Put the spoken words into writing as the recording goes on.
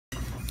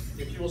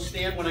you will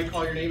stand when I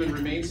call your name and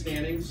remain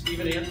standing.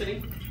 Stephen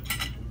Anthony.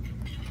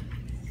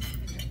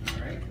 All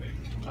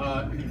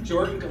right.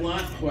 Jordan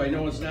Gallant, who I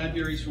know is not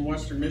here, he's from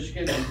Western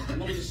Michigan. And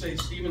let me just say,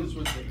 Stephen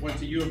went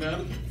to U of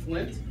M,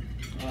 Flint,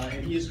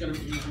 and he's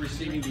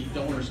receiving the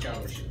donor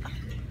scholarship.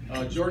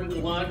 Jordan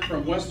Gallant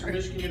from Western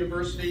Michigan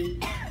University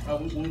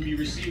will be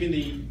receiving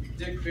the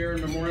Dick Barron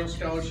Memorial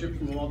Scholarship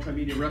from the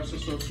Multimedia Reps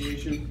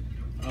Association.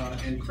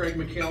 And Craig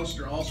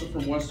McAllister, also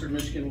from Western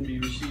Michigan, will be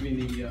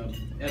receiving the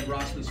Ed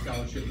Roston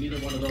Scholarship. Neither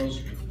one of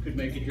those could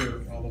make it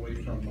here all the way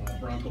from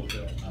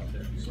Broncosville out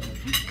there. So,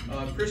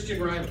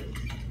 Christian Riley.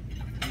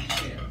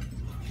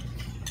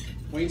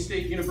 Wayne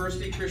State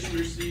University, Christian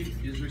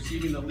is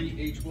receiving the Lee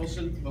H.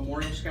 Wilson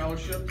Memorial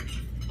Scholarship.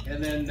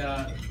 And then,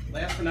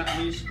 last but not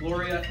least,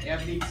 Gloria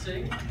Avneet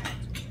Singh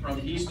from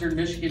Eastern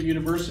Michigan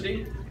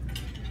University.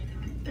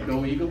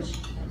 Go Eagles,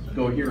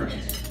 go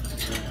Hurons.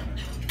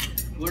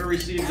 Gloria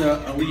received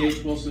a Lee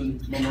H. Wilson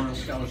Memorial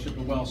Scholarship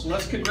as well. So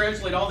let's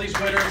congratulate all these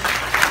winners.